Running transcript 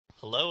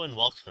Hello and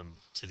welcome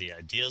to the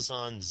Ideas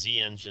on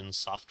ZEngine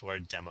software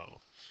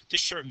demo. This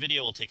short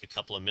video will take a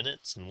couple of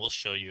minutes and we'll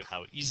show you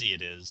how easy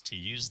it is to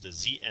use the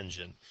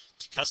ZEngine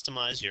to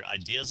customize your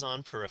Ideas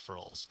on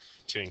peripherals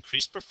to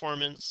increase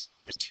performance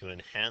and to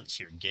enhance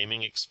your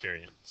gaming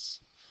experience.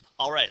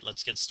 Alright,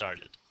 let's get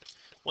started.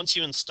 Once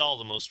you install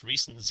the most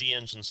recent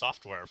ZEngine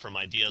software from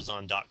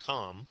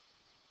ideason.com,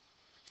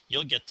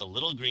 you'll get the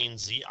little green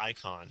Z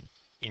icon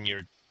in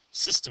your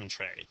system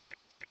tray.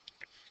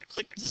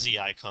 Click the Z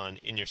icon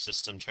in your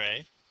system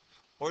tray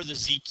or the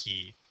Z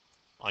key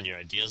on your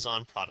Ideas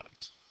On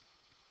product.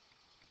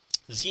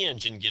 The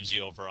ZEngine gives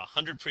you over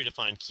 100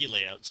 predefined key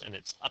layouts and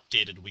it's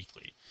updated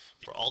weekly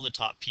for all the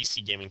top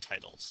PC gaming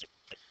titles.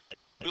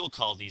 We will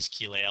call these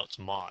key layouts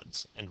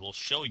mods and we'll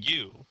show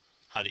you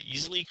how to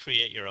easily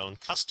create your own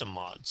custom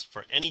mods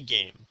for any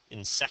game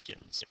in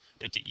seconds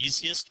with the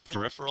easiest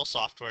peripheral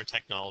software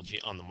technology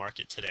on the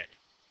market today.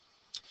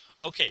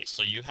 Okay,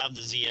 so you have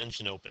the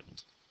ZEngine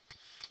opened.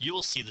 You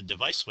will see the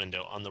device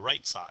window on the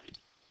right side.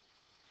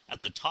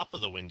 At the top of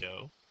the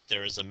window,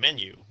 there is a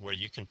menu where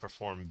you can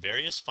perform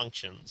various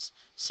functions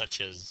such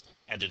as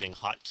editing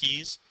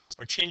hotkeys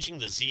or changing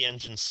the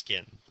ZEngine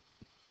skin.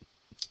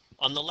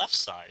 On the left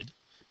side,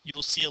 you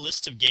will see a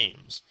list of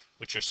games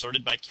which are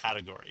sorted by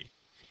category.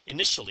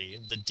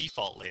 Initially, the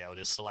default layout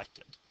is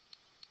selected.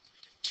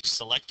 To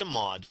select a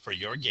mod for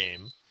your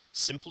game,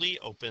 simply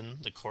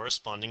open the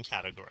corresponding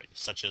category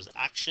such as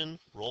action,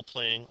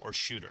 role-playing, or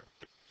shooter.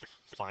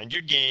 Find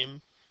your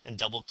game and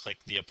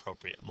double-click the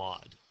appropriate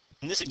mod.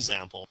 In this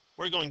example,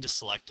 we're going to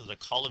select the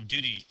Call of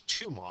Duty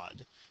 2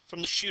 mod from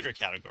the shooter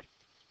category.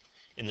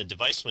 In the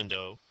device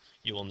window,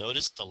 you will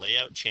notice the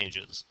layout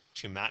changes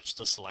to match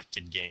the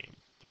selected game.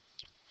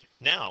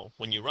 Now,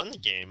 when you run the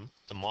game,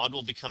 the mod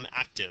will become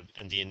active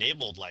and the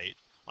enabled light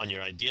on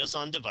your Ideas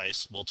On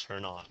device will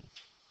turn on.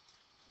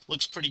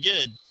 Looks pretty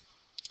good,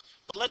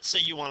 but let's say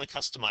you want to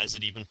customize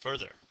it even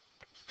further.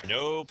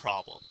 No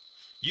problem.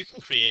 You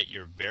can create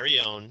your very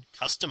own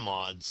custom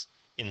mods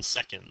in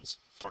seconds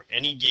for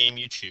any game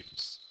you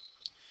choose.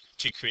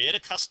 To create a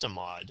custom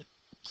mod,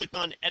 click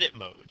on Edit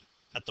Mode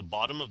at the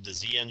bottom of the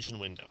ZEngine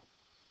window.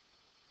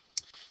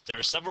 There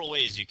are several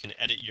ways you can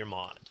edit your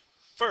mod.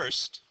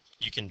 First,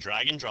 you can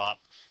drag and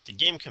drop the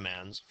game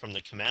commands from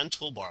the command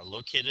toolbar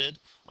located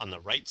on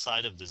the right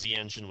side of the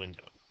ZEngine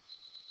window.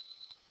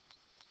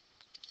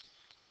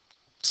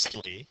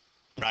 Secondly,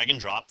 drag and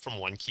drop from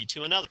one key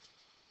to another.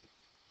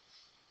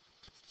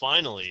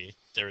 Finally,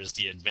 there is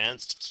the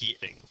advanced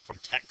keying for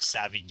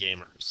tech-savvy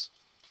gamers.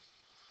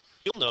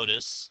 You'll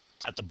notice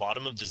at the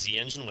bottom of the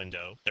ZEngine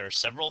window, there are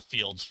several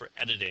fields for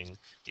editing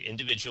the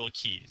individual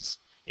keys,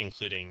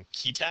 including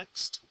key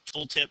text,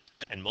 tooltip,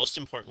 and most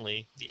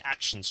importantly, the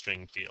action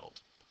string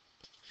field.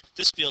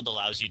 This field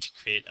allows you to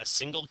create a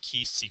single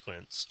key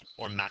sequence,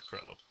 or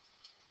macro.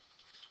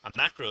 A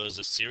macro is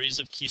a series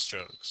of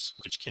keystrokes,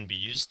 which can be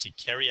used to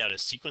carry out a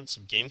sequence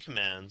of game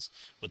commands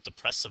with the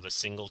press of a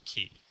single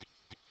key.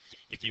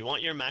 If you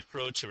want your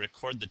macro to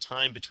record the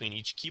time between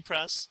each key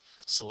press,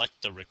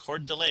 select the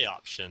Record Delay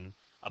option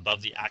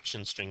above the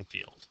action string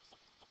field.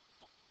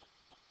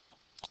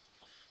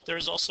 There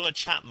is also a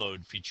chat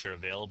mode feature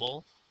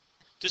available.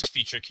 This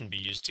feature can be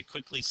used to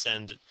quickly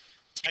send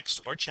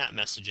text or chat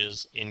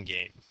messages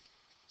in-game.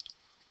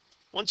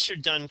 Once you're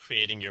done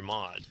creating your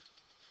mod,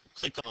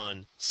 click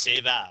on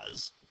Save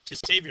As to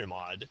save your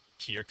mod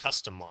to your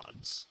custom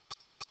mods.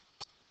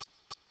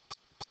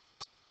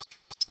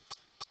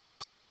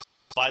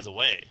 By the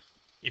way,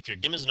 if your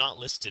game is not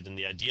listed in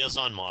the Ideas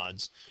On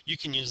mods, you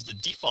can use the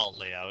default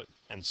layout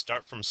and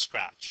start from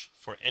scratch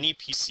for any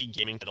PC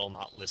gaming title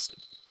not listed.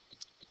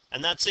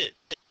 And that's it.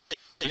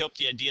 I hope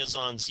the Ideas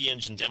On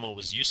ZEngine demo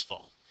was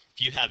useful.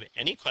 If you have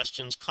any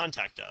questions,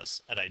 contact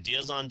us at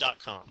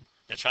ideason.com.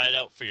 Now try it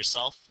out for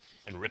yourself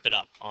and rip it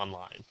up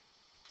online.